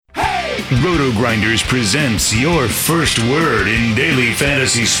Roto Grinders presents your first word in daily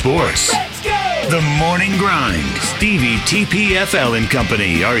fantasy sports. Let's go! The Morning Grind. Stevietpfl and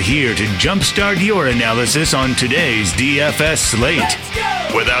Company are here to jumpstart your analysis on today's DFS slate. Let's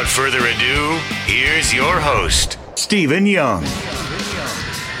go! Without further ado, here's your host, Stephen Young.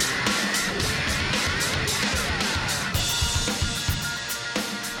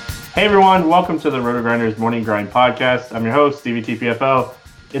 Hey everyone, welcome to the Roto Grinders Morning Grind Podcast. I'm your host, Stevietpfl.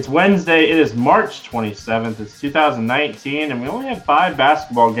 It's Wednesday, it is March 27th, it's 2019, and we only have 5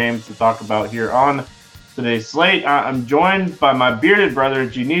 basketball games to talk about here on today's slate. I'm joined by my bearded brother,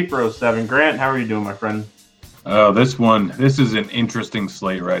 Stevietpfl and Grant. How are you doing, my friend? Oh, this is an interesting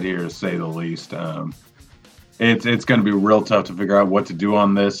slate right here, to say the least. It's going to be real tough to figure out what to do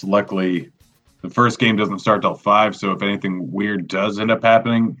on this. Luckily, the first game doesn't start till 5, so if anything weird does end up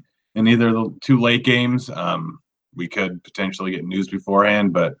happening in either of the 2 late games, we could potentially get news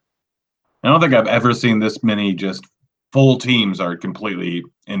beforehand, but I don't think I've ever seen this many just full teams are completely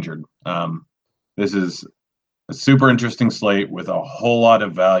injured. This is a super interesting slate with a whole lot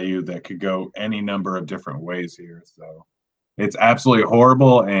of value that could go any number of different ways here. So it's absolutely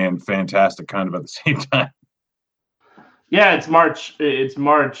horrible and fantastic kind of at the same time. Yeah, it's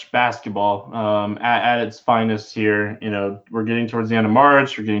March basketball at its finest here. You know, we're getting towards the end of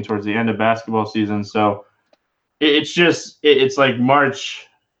March. We're getting towards the end of basketball season. So it's like March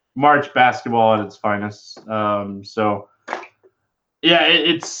basketball at its finest. So yeah,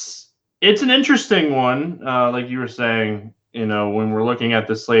 it's an interesting one. Like you were saying, you know, when we're looking at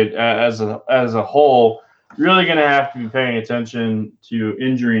the slate as a whole, really going to have to be paying attention to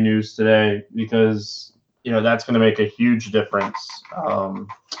injury news today because, you know, that's going to make a huge difference.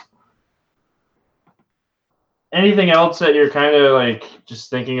 Anything else that you're kind of like just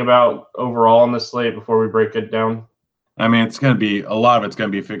thinking about overall on the slate before we break it down? I mean, a lot of it's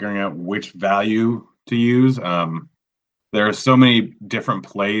going to be figuring out which value to use. There are so many different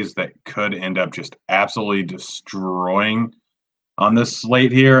plays that could end up just absolutely destroying on this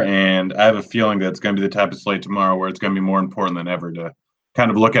slate here. And I have a feeling that it's going to be the type of slate tomorrow where it's going to be more important than ever to kind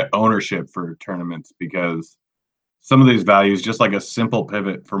of look at ownership for tournaments, because some of these values, just like a simple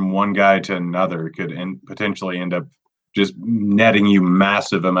pivot from one guy to another, could potentially end up just netting you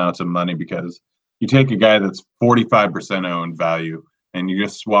massive amounts of money, because you take a guy that's 45% owned value and you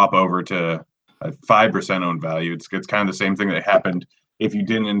just swap over to a 5% owned value. It's kind of the same thing that happened if you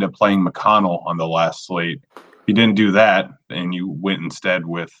didn't end up playing McConnell on the last slate. If you didn't do that and you went instead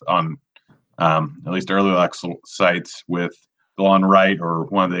with on at least early sites with Delon Wright or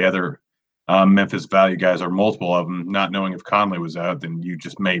one of the other Memphis value guys, or multiple of them, not knowing if Conley was out, then you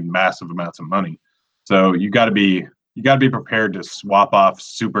just made massive amounts of money. So you got to be prepared to swap off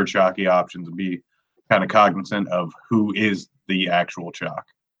super chalky options and be kind of cognizant of who is the actual chalk.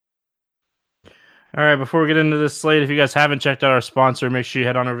 All right, before we get into this slate, if you guys haven't checked out our sponsor, make sure you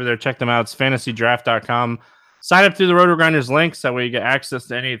head on over there, check them out. It's FantasyDraft.com. Sign up through the Roto Grinders links. That way you get access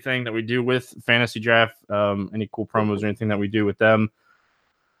to anything that we do with Fantasy Draft, any cool promos or anything that we do with them.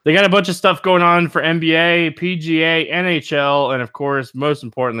 They got a bunch of stuff going on for NBA, PGA, NHL, and of course, most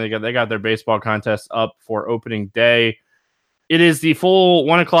importantly, they got their baseball contest up for opening day. It is the full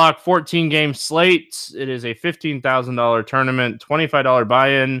 1 o'clock 14-game slate. It is a $15,000 tournament, $25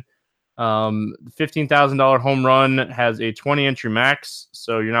 buy-in. $15,000 home run has a 20 entry max,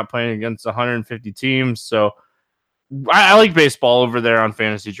 so you're not playing against 150 teams. So I like baseball over there on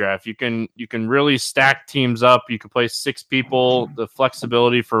Fantasy Draft. You can really stack teams up. You can play 6 people, the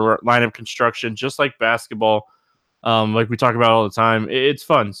flexibility for lineup construction, just like basketball. Like we talk about all the time. It's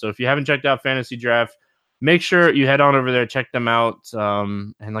fun. So if you haven't checked out Fantasy Draft, make sure you head on over there, check them out.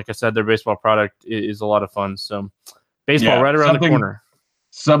 And like I said, their baseball product is a lot of fun. So baseball right around the corner.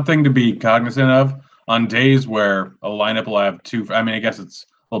 Something to be cognizant of on days where a lineup will have 2. I mean, I guess it's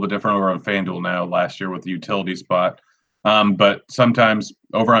a little bit different over on FanDuel now, last year with the utility spot. But sometimes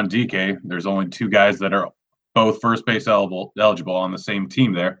over on DK, there's only 2 guys that are both first base eligible on the same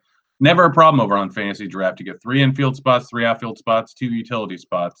team there. Never a problem over on Fantasy Draft. You get 3 infield spots, 3 outfield spots, 2 utility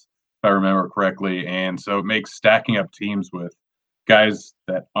spots, if I remember correctly. And so it makes stacking up teams with guys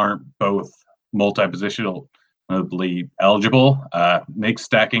that aren't both multi-positional eligible, makes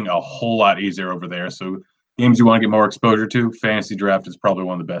stacking a whole lot easier over there. So games you want to get more exposure to, Fantasy Draft is probably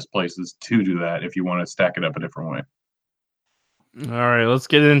one of the best places to do that if you want to stack it up a different way. All right, let's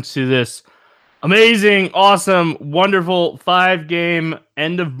get into this amazing, awesome, wonderful 5-game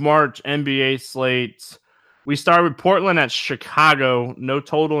end of March NBA slate. We start with Portland at Chicago. No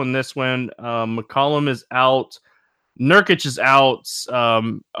total in this one. McCollum is out. Nurkic is out.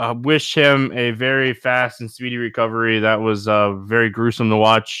 Wish him a very fast and speedy recovery. That was very gruesome to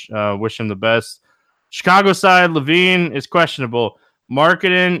watch. Wish him the best. Chicago side, Levine is questionable.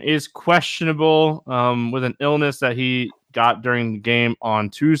 Marketing is questionable with an illness that he got during the game on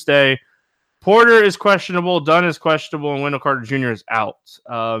Tuesday. Porter is questionable. Dunn is questionable. And Wendell Carter Jr. is out.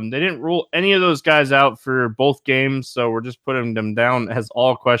 They didn't rule any of those guys out for both games, so we're just putting them down as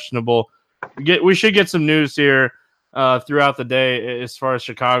all questionable. We should get some news here throughout the day as far as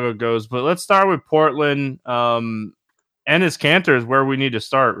Chicago goes. But let's start with Portland. Enes Kanter is where we need to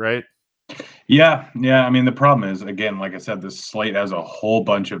start, right? Yeah. I mean, the problem is, again, like I said, this slate has a whole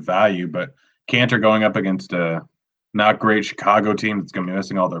bunch of value, but Kanter going up against a not great Chicago team that's going to be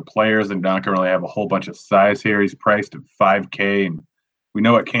missing all their players and not going to really have a whole bunch of size here. He's priced at $5K, and we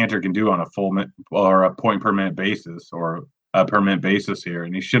know what Kanter can do on a full or a point per minute basis or a per minute basis here,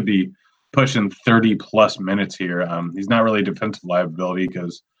 and he should be pushing 30 plus minutes here. He's not really a defensive liability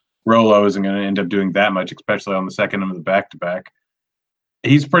because Rolo isn't going to end up doing that much, especially on the second of the back-to-back.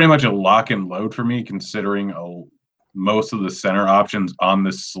 He's pretty much a lock and load for me, considering most of the center options on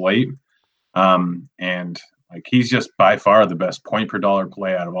this slate. And like he's just by far the best point per dollar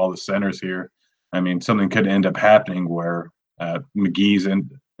play out of all the centers here. I mean, something could end up happening where McGee's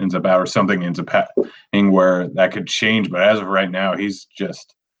ends up out or something ends up happening where that could change. But as of right now, he's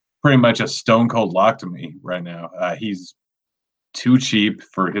just pretty much a stone cold lock to me right now. He's too cheap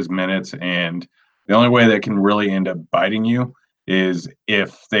for his minutes. And the only way that can really end up biting you is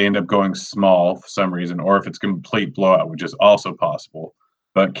if they end up going small for some reason, or if it's complete blowout, which is also possible.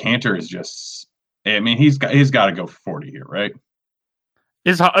 But Kanter is just, I mean, he's got to go for 40 here, right?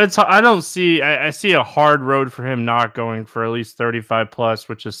 I see a hard road for him not going for at least 35 plus,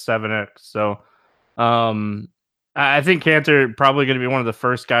 which is 7x. So I think Kanter probably going to be one of the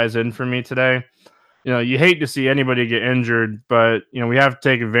first guys in for me today. You know, you hate to see anybody get injured, but you know, we have to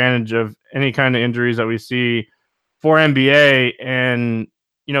take advantage of any kind of injuries that we see for NBA. And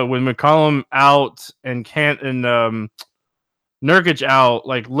you know, with McCollum out and Nurkic out,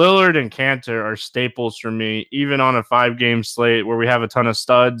 like Lillard and Kanter are staples for me, even on a 5-game slate where we have a ton of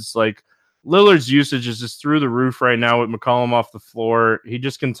studs. Like Lillard's usage is just through the roof right now with McCollum off the floor. He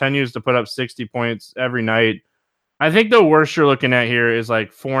just continues to put up 60 points every night. I think the worst you're looking at here is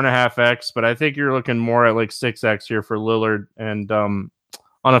like 4.5x, but I think you're looking more at like 6x here for Lillard. And on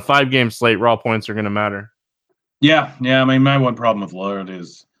a 5-game slate, raw points are going to matter. Yeah. I mean, my one problem with Lillard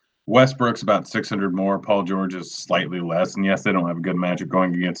is Westbrook's about 600 more. Paul George is slightly less. And yes, they don't have a good matchup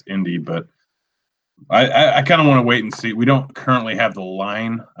going against Indy, but I kind of want to wait and see. We don't currently have the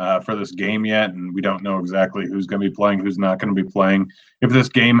line for this game yet, and we don't know exactly who's going to be playing, who's not going to be playing. If this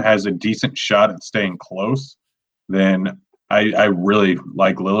game has a decent shot at staying close, then I really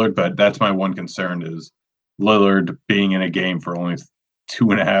like Lillard, but that's my one concern is Lillard being in a game for only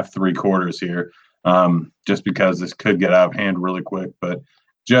 2.5, 3 quarters here, just because this could get out of hand really quick. But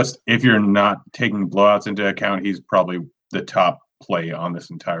just if you're not taking blowouts into account, he's probably the top play on this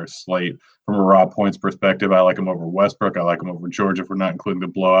entire slate. From a raw points perspective, I like him over Westbrook. I like him over George if we're not including the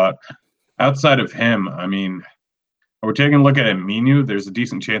blowout. Outside of him, I mean, we're taking a look at Aminu. There's a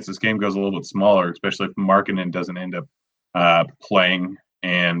decent chance this game goes a little bit smaller, especially if Markkanen doesn't end up playing.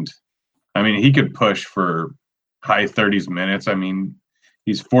 And, I mean, he could push for high 30s minutes. I mean,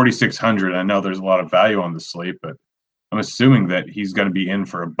 he's 4,600. I know there's a lot of value on the slate, but I'm assuming that he's going to be in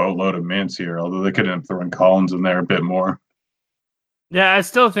for a boatload of minutes here, although they could end up throwing Collins in there a bit more. Yeah, I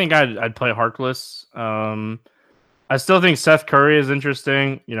still think I'd play Harkless. I still think Seth Curry is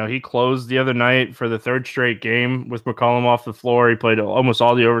interesting. You know, he closed the other night for the 3rd straight game with McCollum off the floor. He played almost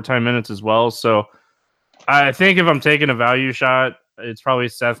all the overtime minutes as well. So I think if I'm taking a value shot, it's probably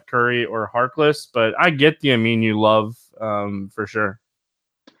Seth Curry or Harkless. But I get the Aminu love for sure.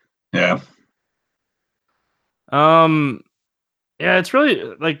 Yeah. Yeah, it's really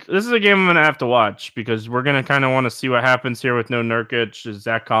like this is a game I'm going to have to watch because we're going to kind of want to see what happens here with no Nurkic. Is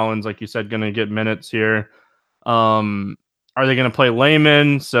Zach Collins, like you said, going to get minutes here? Are they going to play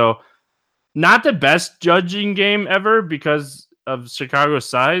Layman? So not the best judging game ever because of Chicago's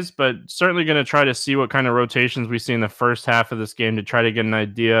size, but certainly going to try to see what kind of rotations we see in the first half of this game to try to get an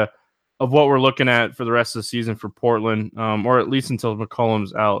idea of what we're looking at for the rest of the season for Portland, or at least until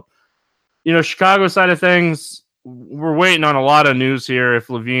McCollum's out. You know, Chicago side of things, we're waiting on a lot of news here.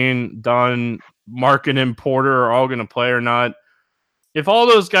 If Levine, Dunn, Markkanen, Porter are all going to play or not. If all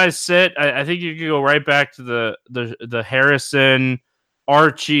those guys sit, I think you could go right back to the Harrison,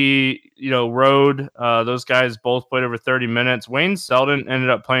 Archie, Road. Those guys both played over 30 minutes. Wayne Selden ended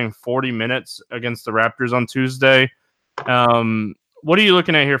up playing 40 minutes against the Raptors on Tuesday. What are you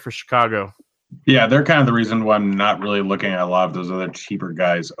looking at here for Chicago? Yeah, they're kind of the reason why I'm not really looking at a lot of those other cheaper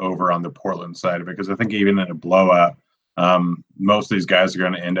guys over on the Portland side of it, because I think even in a blowout, most of these guys are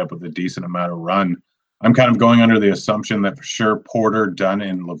going to end up with a decent amount of run. I'm kind of going under the assumption that for sure Porter, Dunn,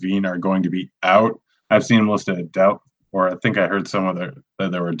 and Levine are going to be out. I've seen them listed at doubt, or I think I heard some of that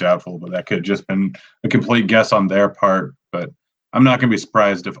they were doubtful, but that could have just been a complete guess on their part. But I'm not going to be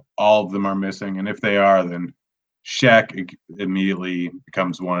surprised if all of them are missing, and if they are, then Shaq immediately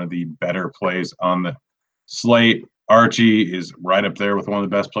becomes one of the better plays on the slate. Archie is right up there with one of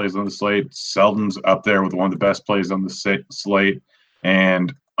the best plays on the slate. Selden's up there with one of the best plays on the slate.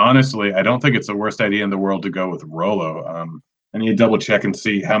 And honestly, I don't think it's the worst idea in the world to go with Rolo. I need to double check and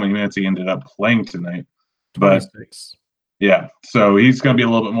see how many minutes he ended up playing tonight. 26. Yeah, so he's going to be a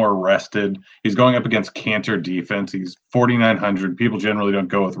little bit more rested. He's going up against Cantor defense. He's 4,900. People generally don't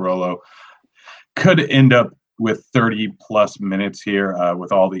go with Rolo. Could end up with 30 plus minutes here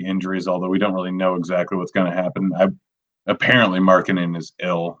with all the injuries, although we don't really know exactly what's going to happen. Apparently Markkanen is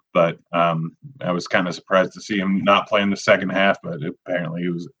ill, but I was kind of surprised to see him not play in the second half, but apparently he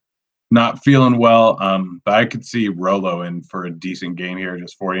was not feeling well. But I could see Rolo in for a decent game here,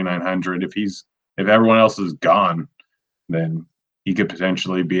 just 4,900. If everyone else is gone, then he could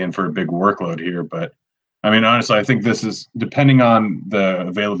potentially be in for a big workload here. But I mean, honestly, I think this is depending on the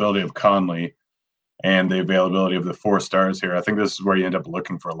availability of Conley and the availability of the 4 stars here. I think this is where you end up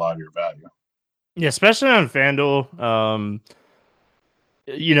looking for a lot of your value. Yeah, especially on FanDuel.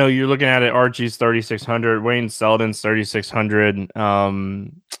 You're looking at it. Archie's 3,600, Wayne Selden's 3,600,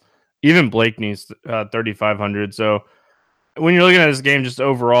 even Blakeney's 3,500. So when you're looking at this game, just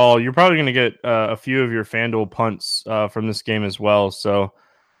overall, you're probably going to get a few of your FanDuel punts from this game as well. So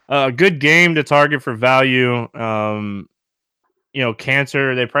a good game to target for value.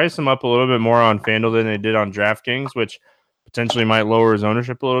 Cantor, they priced him up a little bit more on FanDuel than they did on DraftKings, which potentially might lower his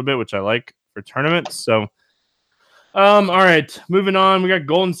ownership a little bit, which I like for tournaments. So, all right, moving on. We got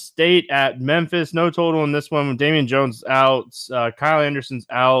Golden State at Memphis. No total in this one. Damian Jones out. Kyle Anderson's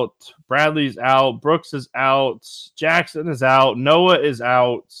out. Bradley's out. Brooks is out. Jackson is out. Noah is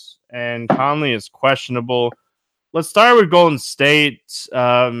out. And Conley is questionable. Let's start with Golden State. What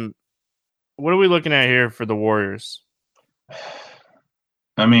are we looking at here for the Warriors?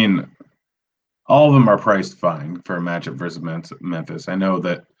 I mean, all of them are priced fine for a matchup versus Memphis. I know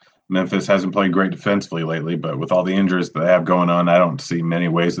that Memphis hasn't played great defensively lately, but with all the injuries that they have going on, I don't see many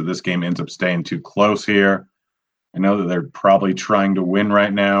ways that this game ends up staying too close here. I know that they're probably trying to win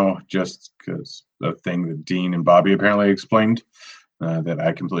right now just because the thing that Dean and Bobby apparently explained that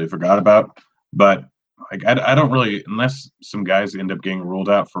I completely forgot about. But I don't really, unless some guys end up getting ruled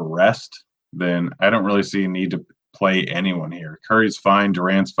out for rest, then I don't really see a need to play anyone here. Curry's fine,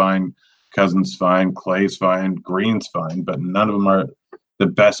 Durant's fine, Cousins fine, Clay's fine, Green's fine, but none of them are the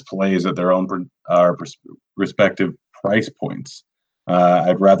best plays at their own respective price points.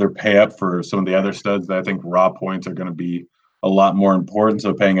 I'd rather pay up for some of the other studs that I think raw points are going to be a lot more important.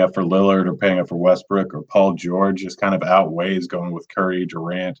 So paying up for Lillard or paying up for Westbrook or Paul George just kind of outweighs going with Curry,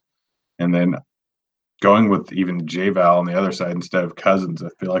 Durant, and then going with even J-Val on the other side instead of Cousins, I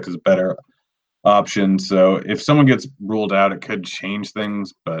feel like is a better option. So if someone gets ruled out, it could change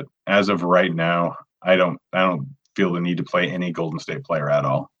things. But as of right now, I don't feel the need to play any Golden State player at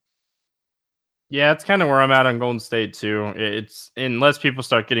all. Yeah, it's kind of where I'm at on Golden State too. It's unless people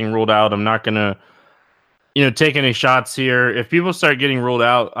start getting ruled out, I'm not gonna, take any shots here. If people start getting ruled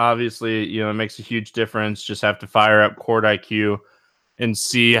out, obviously, it makes a huge difference. Just have to fire up court IQ and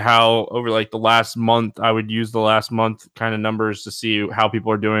see how over like the last month, I would use the last month kind of numbers to see how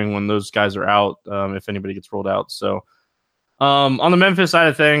people are doing when those guys are out, if anybody gets ruled out. So on the Memphis side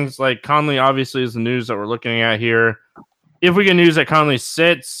of things, like Conley obviously is the news that we're looking at here. If we get news that Conley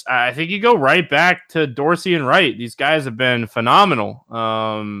sits, I think you go right back to Dorsey and Wright. These guys have been phenomenal.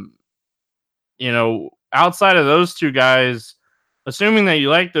 Outside of those two guys, assuming that you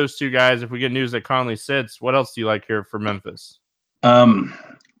like those two guys, if we get news that Conley sits, what else do you like here for Memphis?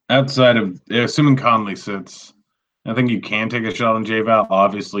 Outside of assuming Conley sits, I think you can take a shot on J-Val.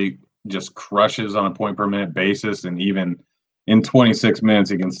 Obviously, just crushes on a point per minute basis, and even in 26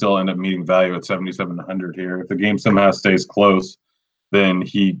 minutes, he can still end up meeting value at 7,700 here. If the game somehow stays close, then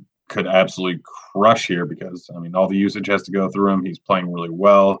he could absolutely crush here because, all the usage has to go through him. He's playing really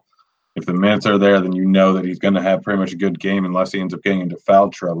well. If the minutes are there, then you know that he's going to have pretty much a good game unless he ends up getting into foul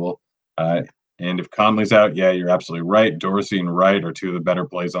trouble. And if Conley's out, yeah, you're absolutely right. Dorsey and Wright are two of the better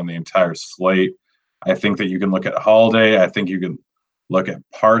plays on the entire slate. I think that you can look at Holiday. I think you can look at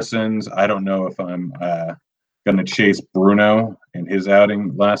Parsons. I don't know if I'm going to chase Bruno in his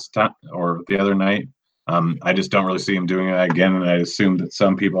outing last time or the other night. I just don't really see him doing that again, and I assume that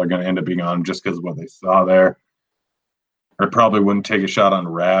some people are going to end up being on him just because of what they saw there. I probably wouldn't take a shot on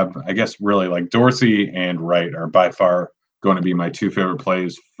Rab. I guess really like Dorsey and Wright are by far going to be my two favorite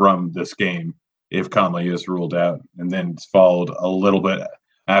plays from this game if Conley is ruled out. And then it's followed a little bit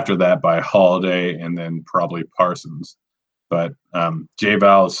after that by Holiday and then probably Parsons. But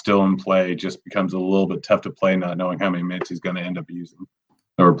J-Val is still in play. Just becomes a little bit tough to play not knowing how many minutes he's going to end up using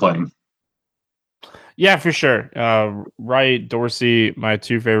or playing. Yeah, for sure. Wright, Dorsey, my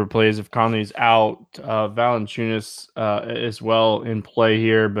two favorite plays. If Conley's out, Valanciunas as well in play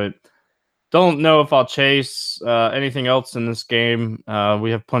here, but don't know if I'll chase anything else in this game. We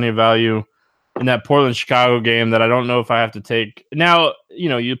have plenty of value in that Portland-Chicago game that I don't know if I have to take. Now,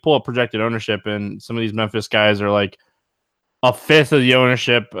 you pull up projected ownership, and some of these Memphis guys are like a fifth of the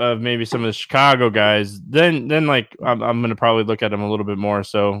ownership of maybe some of the Chicago guys, then like I'm going to probably look at them a little bit more.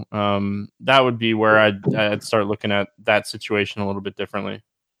 So that would be where I'd start looking at that situation a little bit differently.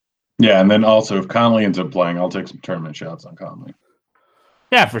 Yeah, and then also if Conley ends up playing, I'll take some tournament shots on Conley.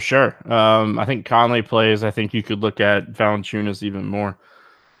 Yeah, for sure. I think Conley plays. I think you could look at Valanciunas even more.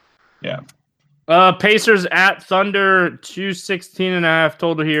 Yeah. Pacers at Thunder, 216.5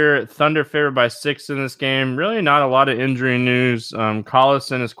 total here. Thunder favored by 6 in this game. Really not a lot of injury news.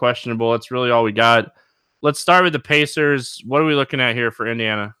 Collison is questionable. That's really all we got. Let's start with the Pacers. What are we looking at here for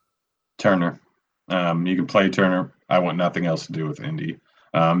Indiana? Turner. You can play Turner. I want nothing else to do with Indy.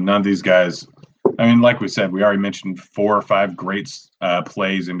 None of these guys, I mean, like we said, we already mentioned 4 or 5 great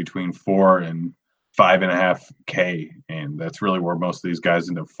plays in between 4 and 5.5K, and that's really where most of these guys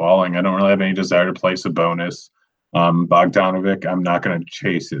end up falling. I don't really have any desire to play Sabonis. Bogdanovic, I'm not going to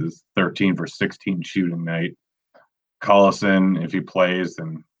chase his 13 for 16 shooting night. Collison, if he plays,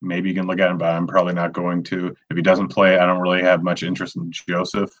 then maybe you can look at him, but I'm probably not going to. If he doesn't play, I don't really have much interest in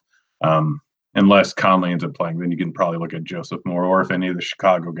Joseph. Unless Conley ends up playing, then you can probably look at Joseph more, or if any of the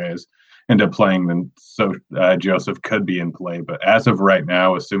Chicago guys end up playing, then Joseph could be in play. But as of right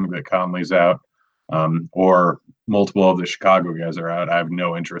now, assuming that Conley's out, or multiple of the Chicago guys are out, I have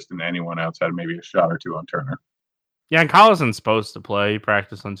no interest in anyone outside of maybe a shot or two on Turner. Yeah, and Collison's supposed to play. He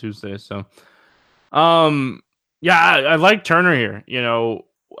practiced on Tuesday, so yeah, I like Turner here.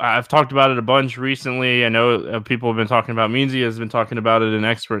 I've talked about it a bunch recently. I know people have been talking about Meansy has been talking about it in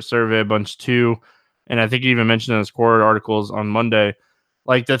expert survey a bunch too, and I think he even mentioned in his core articles on Monday.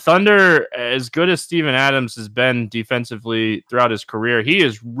 Like the Thunder, as good as Steven Adams has been defensively throughout his career, he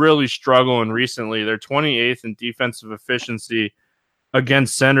is really struggling recently. They're 28th in defensive efficiency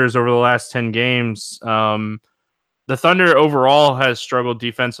against centers over the last 10 games. The Thunder overall has struggled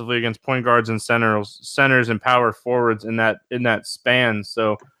defensively against point guards and centers and power forwards in that span.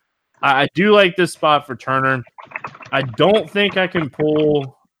 So I do like this spot for Turner. I don't think I can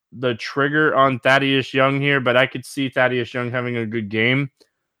pull the trigger on Thaddeus Young here, but I could see Thaddeus Young having a good game.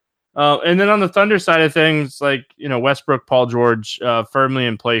 And then on the Thunder side of things, Westbrook, Paul George firmly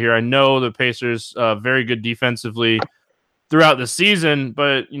in play here. I know the Pacers very good defensively throughout the season,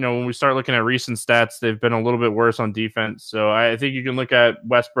 but when we start looking at recent stats, they've been a little bit worse on defense. So I think you can look at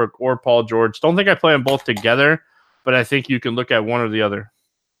Westbrook or Paul George. Don't think I play them both together, but I think you can look at one or the other.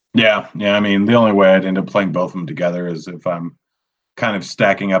 Yeah. I mean, the only way I'd end up playing both of them together is if I'm kind of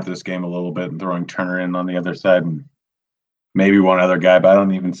stacking up this game a little bit and throwing Turner in on the other side and maybe one other guy, but I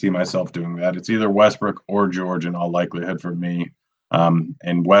don't even see myself doing that. It's either Westbrook or George in all likelihood for me.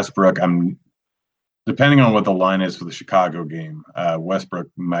 And Westbrook, depending on what the line is for the Chicago game, Westbrook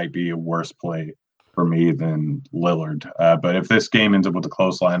might be a worse play for me than Lillard. But if this game ends up with a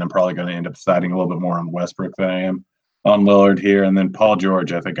close line, I'm probably going to end up siding a little bit more on Westbrook than I am on Lillard here. And then Paul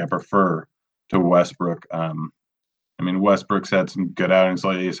George, I think I prefer to Westbrook. Westbrook's had some good outings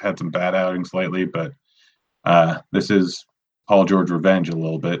lately. He's had some bad outings lately, but this is Paul George revenge a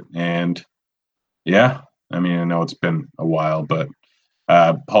little bit. And yeah, I know it's been a while, but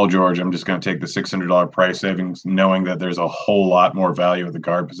Paul George, I'm just going to take the $600 price savings, knowing that there's a whole lot more value at the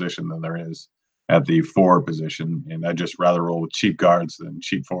guard position than there is at the forward position. And I'd just rather roll with cheap guards than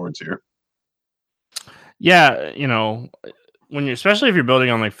cheap forwards here. Yeah, especially if you're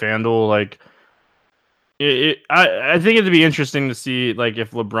building on like FanDuel, I think it'd be interesting to see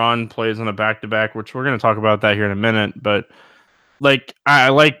if LeBron plays on a back-to-back, which we're going to talk about that here in a minute. But I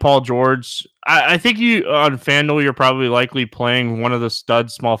like Paul George. I think you on FanDuel you're probably likely playing one of the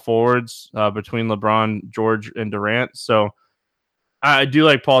stud small forwards between LeBron, George, and Durant. So I do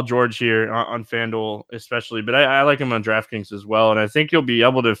like Paul George here on FanDuel especially, but I like him on DraftKings as well. And I think you'll be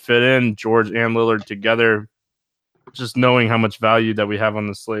able to fit in George and Lillard together, just knowing how much value that we have on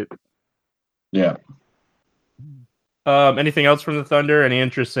the slate. Yeah. Anything else from the Thunder? Any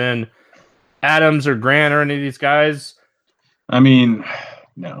interest in Adams or Grant or any of these guys? I mean,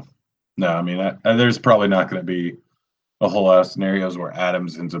 no. I mean, there's probably not going to be a whole lot of scenarios where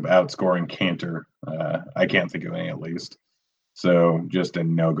Adams ends up outscoring Cantor. I can't think of any, at least. So just a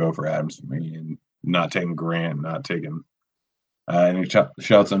no-go for Adams for me, and not taking Grant, not taking any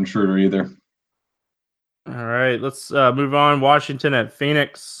shots on Schroeder either. All right, let's move on. Washington at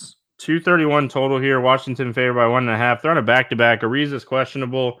Phoenix. 231 total here. Washington favored by 1.5. They're on a back-to-back. Ariza's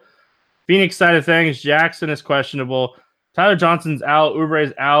questionable. Phoenix side of things, Jackson is questionable. Tyler Johnson's out,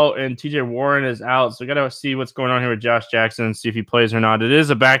 Oubre's out, and TJ Warren is out. So we got to see what's going on here with Josh Jackson and see if he plays or not. It is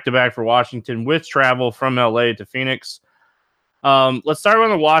a back-to-back for Washington with travel from LA to Phoenix. Let's start on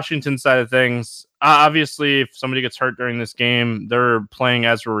the Washington side of things. Obviously, if somebody gets hurt during this game, they're playing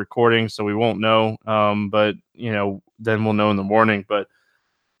as we're recording, so we won't know. But then we'll know in the morning. But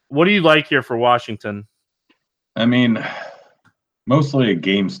what do you like here for Washington? I mean, mostly a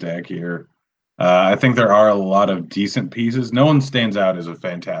game stack here. I think there are a lot of decent pieces. No one stands out as a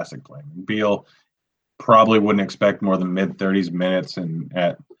fantastic player. Beal probably wouldn't expect more than mid-30s minutes, and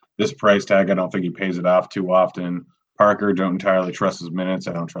at this price tag, I don't think he pays it off too often. Parker, don't entirely trust his minutes.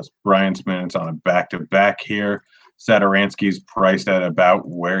 I don't trust Bryant's minutes on a back-to-back here. Satoransky's priced at about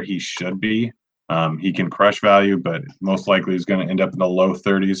where he should be. He can crush value, but most likely he's going to end up in the low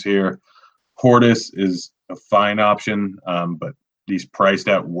 30s here. Portis is a fine option, but he's priced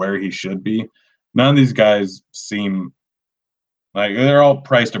at where he should be. None of these guys seem like they're all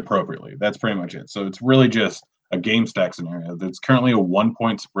priced appropriately. That's pretty much it. So it's really just a game stack scenario. There's currently a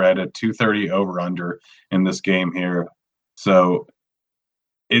 1-point spread at 230 over under in this game here. So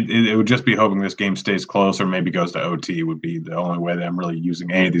it would just be hoping this game stays close or maybe goes to OT would be the only way that I'm really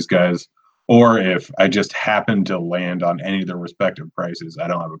using any of these guys. Or if I just happen to land on any of their respective prices, I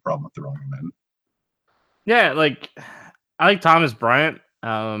don't have a problem with throwing them in. Yeah, I like Thomas Bryant.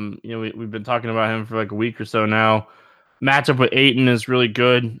 We've been talking about him for like a week or so now. Matchup with Ayton is really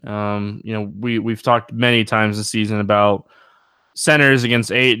good. We've talked many times this season about centers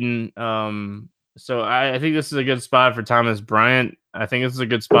against Ayton. So I think this is a good spot for Thomas Bryant. I think this is a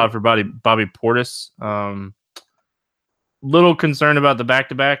good spot for Bobby Portis. Little concerned about the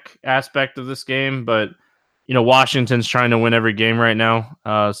back-to-back aspect of this game, but Washington's trying to win every game right now.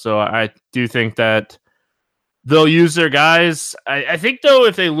 So I do think that they'll use their guys. I think, though,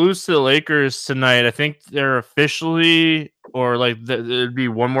 if they lose to the Lakers tonight, I think they're officially, or there'd be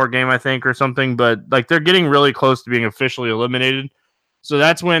one more game, I think, or something. But they're getting really close to being officially eliminated. So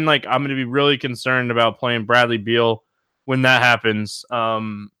that's when I'm going to be really concerned about playing Bradley Beal when that happens.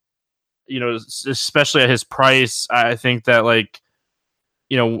 Especially at his price, I think that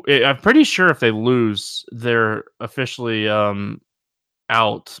I'm pretty sure if they lose, they're officially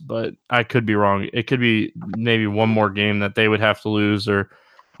out, but I could be wrong. It could be maybe one more game that they would have to lose, or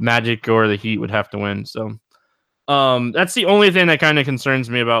Magic or the Heat would have to win. So that's the only thing that kind of concerns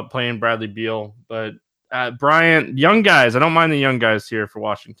me about playing Bradley Beal. But Bryant, young guys, I don't mind the young guys here for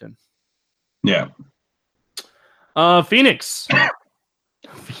Washington. Yeah. Phoenix.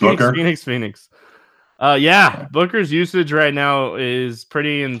 Booker. Phoenix. Yeah, Booker's usage right now is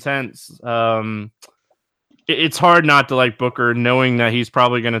pretty intense. It's hard not to like Booker, knowing that he's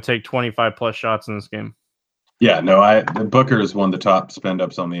probably going to take 25 plus shots in this game. Yeah, no, Booker is one of the top spend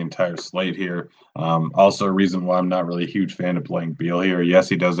ups on the entire slate here. Also, a reason why I'm not really a huge fan of playing Beal here. Yes,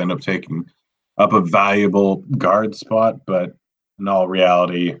 he does end up taking up a valuable guard spot, but in all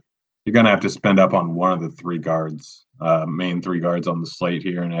reality, you're going to have to spend up on one of the three guards, main three guards on the slate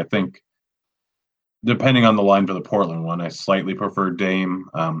here. And I think, depending on the line for the Portland one, I slightly prefer Dame.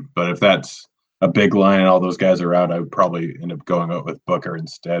 But if that's a big line and all those guys are out, I would probably end up going out with Booker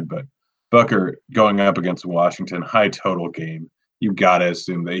instead. But Booker going up against Washington, high total game, you got to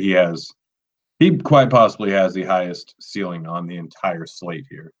assume that he quite possibly has the highest ceiling on the entire slate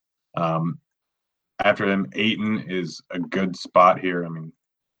here. After him, Ayton is a good spot here. I mean,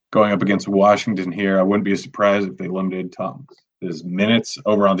 going up against Washington here, I wouldn't be surprised if they limited his minutes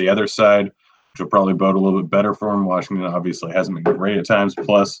over on the other side, which will probably bode a little bit better for him. Washington obviously hasn't been great at times.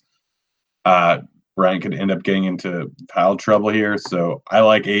 Plus, Bryant could end up getting into foul trouble here. So I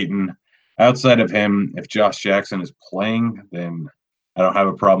like Ayton. Outside of him, if Josh Jackson is playing, then I don't have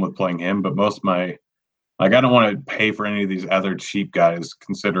a problem with playing him. But most of my I don't want to pay for any of these other cheap guys,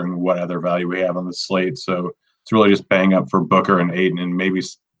 considering what other value we have on the slate. So it's really just paying up for Booker and Ayton, and maybe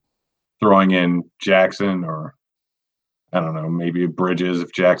throwing in Jackson, or I don't know, maybe Bridges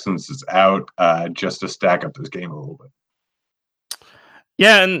if Jackson's is out, just to stack up this game a little bit.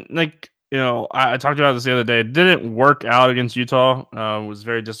 Yeah, and I talked about this the other day. It didn't work out against Utah. It was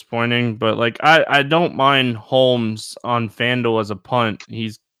very disappointing. But I don't mind Holmes on FanDuel as a punt.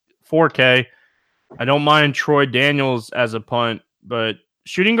 He's 4K. I don't mind Troy Daniels as a punt, but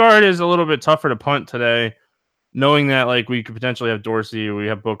shooting guard is a little bit tougher to punt today, knowing that like we could potentially have Dorsey, we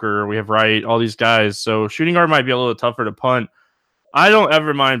have Booker, we have Wright, all these guys. So shooting guard might be a little tougher to punt. I don't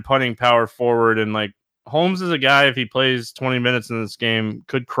ever mind punting power forward, and like Holmes is a guy, if he plays 20 minutes in this game,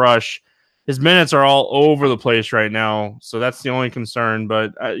 could crush. His minutes are all over the place right now, so that's the only concern.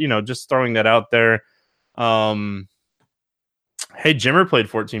 But just throwing that out there. Hey, Jimmer played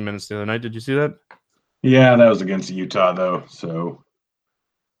 14 minutes the other night. Did you see that? Yeah, that was against Utah though. So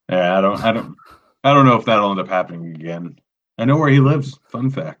yeah, I don't know if that'll end up happening again. I know where he lives. Fun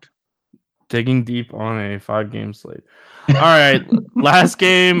fact. Digging deep on a 5-game slate. All right, last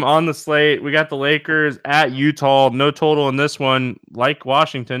game on the slate. We got the Lakers at Utah. No total in this one. Like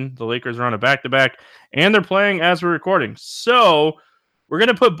Washington, the Lakers are on a back-to-back, and they're playing as we're recording. So we're going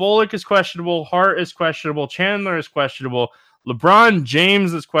to put Bullock as questionable, Hart is questionable, Chandler is questionable, LeBron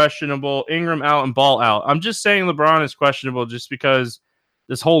James is questionable, Ingram out, and Ball out. I'm just saying LeBron is questionable just because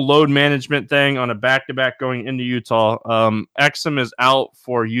this whole load management thing on a back-to-back going into Utah. Exum is out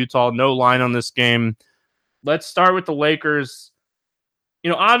for Utah. No line on this game. Let's start with the Lakers.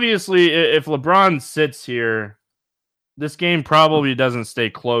 Obviously, if LeBron sits here, this game probably doesn't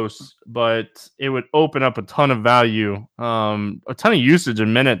stay close, but it would open up a ton of value, a ton of usage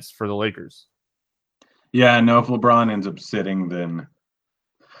in minutes for the Lakers. Yeah, no, if LeBron ends up sitting, then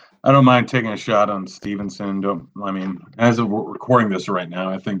I don't mind taking a shot on Stevenson. As of recording this right now,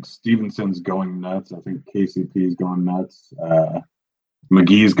 I think Stevenson's going nuts. I think KCP's going nuts.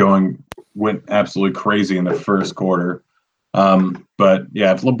 McGee's went absolutely crazy in the first quarter. But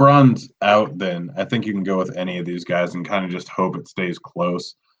yeah, if LeBron's out, then I think you can go with any of these guys and kind of just hope it stays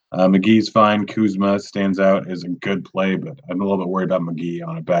close. McGee's fine. Kuzma stands out as a good play, but I'm a little bit worried about McGee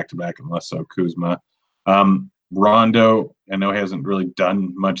on a back-to-back and less so Kuzma. Rondo, I know he hasn't really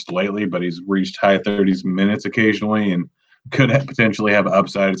done much lately, but he's reached high 30s minutes occasionally and could potentially have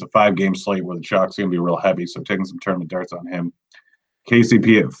upside. It's a 5-game slate where the chalk's going to be real heavy, so taking some tournament darts on him.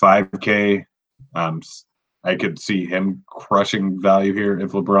 KCP at 5K, I could see him crushing value here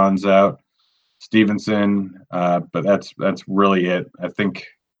if LeBron's out. Stevenson, but that's really it. I think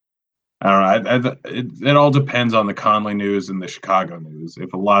I don't know. It all depends on the Conley news and the Chicago news.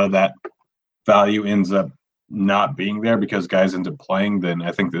 If a lot of that value ends up not being there because guys end up playing, then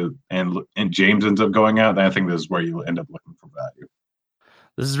I think and James ends up going out, then I think this is where you end up looking for value.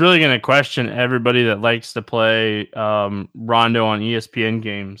 This is really going to question everybody that likes to play Rondo on ESPN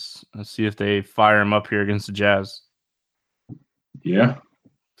games. Let's see if they fire him up here against the Jazz. Yeah.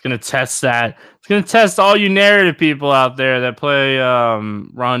 It's going to test that. It's going to test all you narrative people out there that play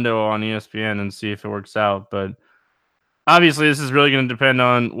Rondo on ESPN and see if it works out. But obviously, this is really going to depend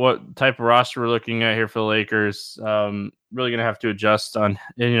on what type of roster we're looking at here for the Lakers. Really going to have to adjust on,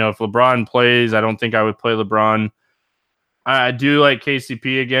 if LeBron plays, I don't think I would play LeBron. I do like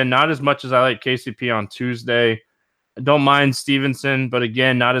KCP again, not as much as I like KCP on Tuesday. I don't mind Stevenson, but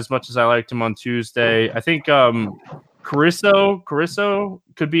again, not as much as I liked him on Tuesday. I think Caruso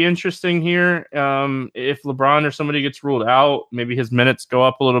could be interesting here. If LeBron or somebody gets ruled out, maybe his minutes go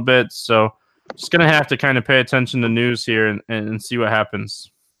up a little bit. So just going to have to kind of pay attention to news here and see what happens.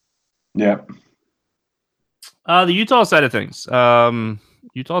 Yeah. The Utah side of things.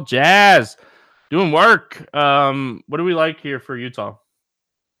 Utah Jazz. Doing work. What do we like here for Utah?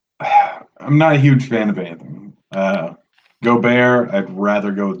 I'm not a huge fan of anything. Gobert, I'd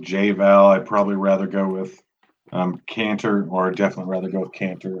rather go with J-Val. I'd probably rather go with Cantor, or definitely rather go with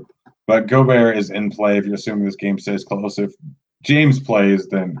Cantor. But Gobert is in play if you're assuming this game stays close. If James plays,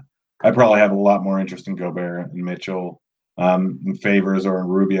 then I probably have a lot more interest in Gobert and Mitchell, in Favors or in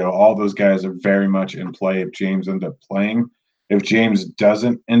Rubio. All those guys are very much in play if James ends up playing. If James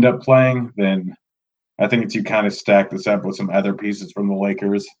doesn't end up playing, then I think it's you kind of stack this up with some other pieces from the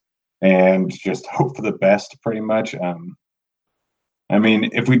Lakers and just hope for the best pretty much.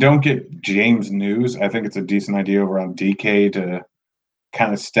 If we don't get James news, I think it's a decent idea over on DK to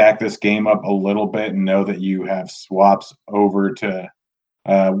kind of stack this game up a little bit and know that you have swaps over to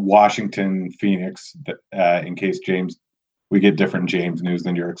Washington, Phoenix, in case we get different James news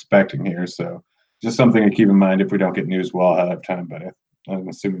than you're expecting here. So just something to keep in mind if we don't get news well ahead of time, but I'm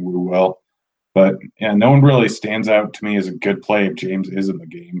assuming we will. But yeah, no one really stands out to me as a good play if James is in the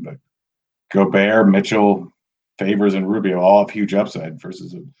game. But Gobert, Mitchell, Favors, and Rubio all have huge upside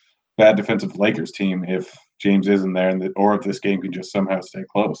versus a bad defensive Lakers team if James isn't there, or if this game can just somehow stay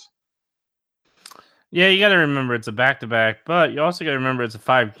close. Yeah, you got to remember it's a back-to-back, but you also got to remember it's a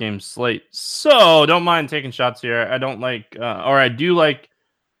 5-game slate. So don't mind taking shots here. I don't like, or I do like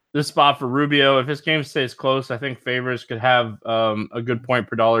this spot for Rubio. If his game stays close, I think favorites could have a good point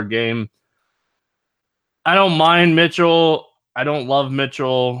per dollar game. I don't mind Mitchell. I don't love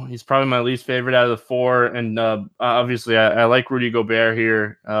Mitchell. He's probably my least favorite out of the four. And obviously, I like Rudy Gobert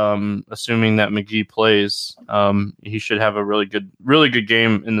here. Assuming that McGee plays, he should have a really good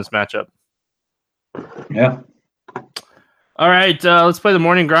game in this matchup. Yeah. All right, let's play the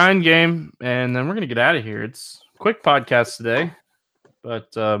morning grind game, and then we're gonna get out of here. It's a quick podcast today, but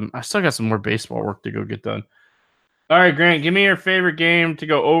I still got some more baseball work to go get done. All right, Grant, give me your favorite game to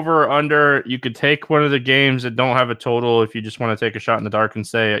go over or under. You could take one of the games that don't have a total if you just want to take a shot in the dark and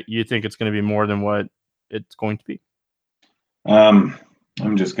say you think it's going to be more than what it's going to be. I'm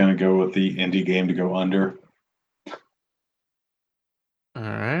just going to go with the Indy game to go under. All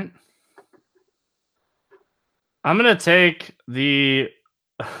right. I'm going to take the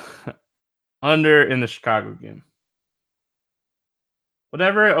under in the Chicago game.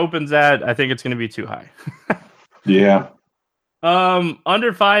 Whatever it opens at, I think it's going to be too high. Yeah.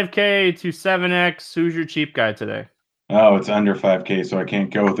 Under 5K to 7X. Who's your cheap guy today? Oh, it's under 5K, so I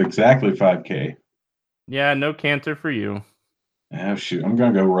can't go with exactly 5K. Yeah, no Cantor for you. Oh, shoot. I'm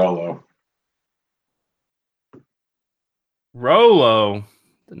going to go Rolo. Rolo.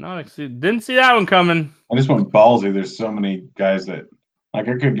 Didn't see that one coming. I just went ballsy. There's so many guys that, like,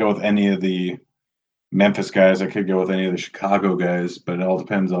 I could go with any of the Memphis guys. I could go with any of the Chicago guys, but it all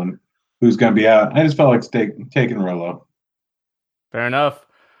depends on who's going to be out. I just felt like taking Rolo. Fair enough.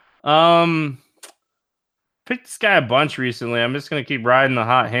 Picked this guy a bunch recently. I'm just going to keep riding the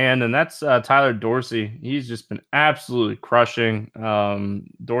hot hand, and that's Tyler Dorsey. He's just been absolutely crushing.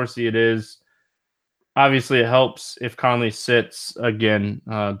 Dorsey it is. Obviously, it helps if Conley sits again.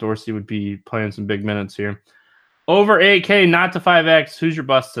 Dorsey would be playing some big minutes here. Over 8K, not to 5X. Who's your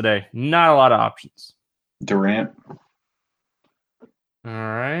bust today? Not a lot of options. Durant. All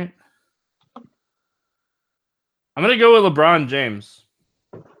right. I'm going to go with LeBron James.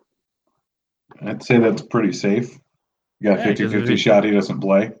 I'd say that's pretty safe. You got 50-50 shot he doesn't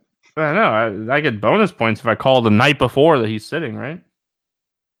play. I know. I get bonus points if I call the night before that he's sitting, right?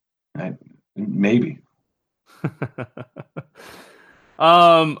 Maybe.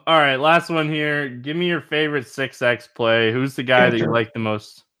 All right, last one here. Give me your favorite 6X play. Who's the guy that you like the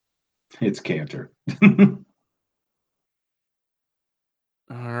most? It's Cantor.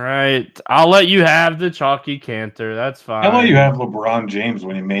 All right. I'll let you have the chalky Cantor. That's fine. I'll let you have LeBron James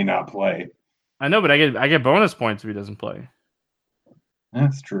when he may not play. I know, but I get bonus points if he doesn't play.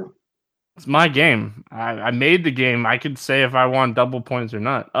 That's true. It's my game. I made the game. I could say if I want double points or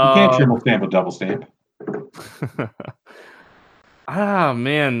not. You can't triple stamp a double stamp.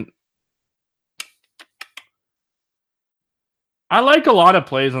 Man. I like a lot of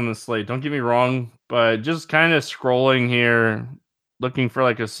plays on the slate. Don't get me wrong, but just kind of scrolling here, looking for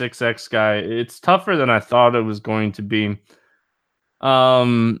like a 6X guy. It's tougher than I thought it was going to be.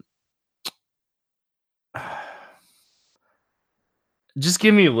 Just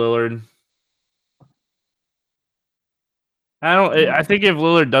give me Lillard. I think if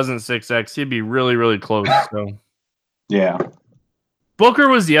Lillard doesn't 6X, he'd be really, really close. So yeah. Booker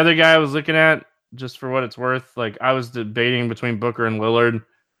was the other guy I was looking at, just for what it's worth. Like, I was debating between Booker and Lillard.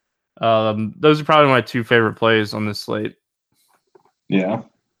 Those are probably my two favorite plays on this slate. Yeah.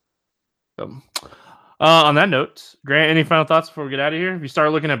 On that note, Grant, any final thoughts before we get out of here? Have you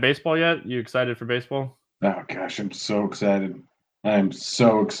started looking at baseball yet? You excited for baseball? Oh, gosh, I'm so excited. I'm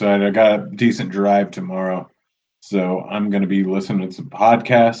so excited. I got a decent drive tomorrow. So I'm going to be listening to some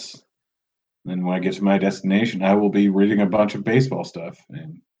podcasts. And when I get to my destination, I will be reading a bunch of baseball stuff.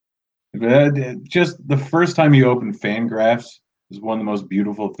 And just the first time you open FanGraphs is one of the most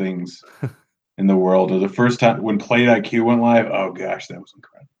beautiful things in the world. Or the first time when Plate IQ went live, oh gosh, that was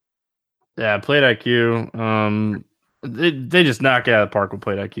incredible. Yeah, Plate IQ. They just knock it out of the park with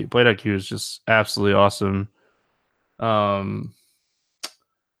Plate IQ. Plate IQ is just absolutely awesome.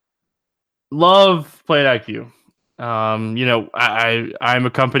 Love Plate IQ. I'm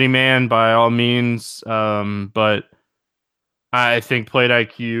a company man by all means, but I think Plate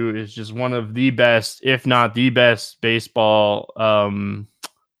IQ is just one of the best, if not the best, baseball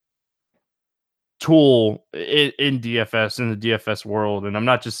tool in DFS, in the DFS world. And I'm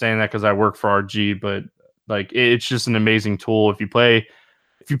not just saying that because I work for RG, but like it's just an amazing tool. If you play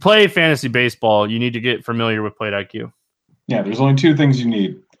fantasy baseball, you need to get familiar with Plate IQ. Yeah, there's only two things you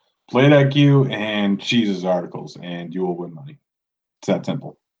need. Plate IQ and Cheese's articles, and you will win money. It's that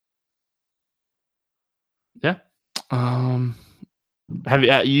simple. Yeah.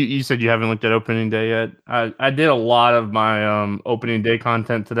 Have you said you haven't looked at opening day yet? I did a lot of my opening day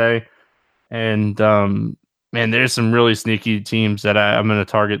content today, and Man, there's some really sneaky teams that I'm going to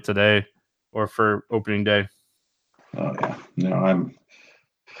target today or for opening day. Oh yeah, no,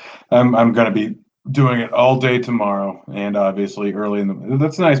 I'm going to be doing it all day tomorrow, and obviously early in the.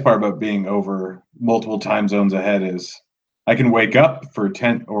 That's the nice part about being over multiple time zones ahead is I can wake up for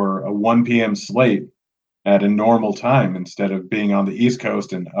 10 or a 1 p.m. slate at a normal time instead of being on the East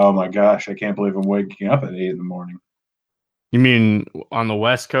Coast and oh my gosh, I can't believe I'm waking up at 8 in the morning. You mean on the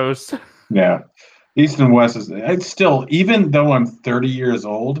West Coast? Yeah. East and West it's still, even though I'm 30 years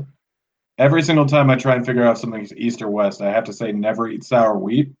old, every single time I try and figure out something's East or West, I have to say never eat sour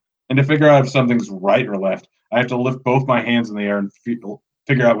wheat. And to figure out if something's right or left, I have to lift both my hands in the air and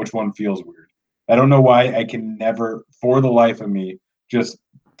figure out which one feels weird. I don't know why I can never, for the life of me, just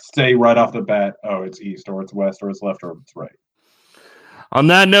say right off the bat, oh, it's East or it's West or it's left or it's right. On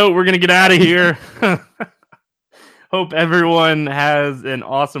that note, we're going to get out of here. Hope everyone has an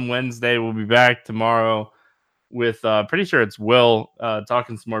awesome Wednesday. We'll be back tomorrow with, pretty sure it's Will,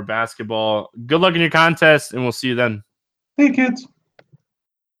 talking some more basketball. Good luck in your contest, and we'll see you then. Hey, kids.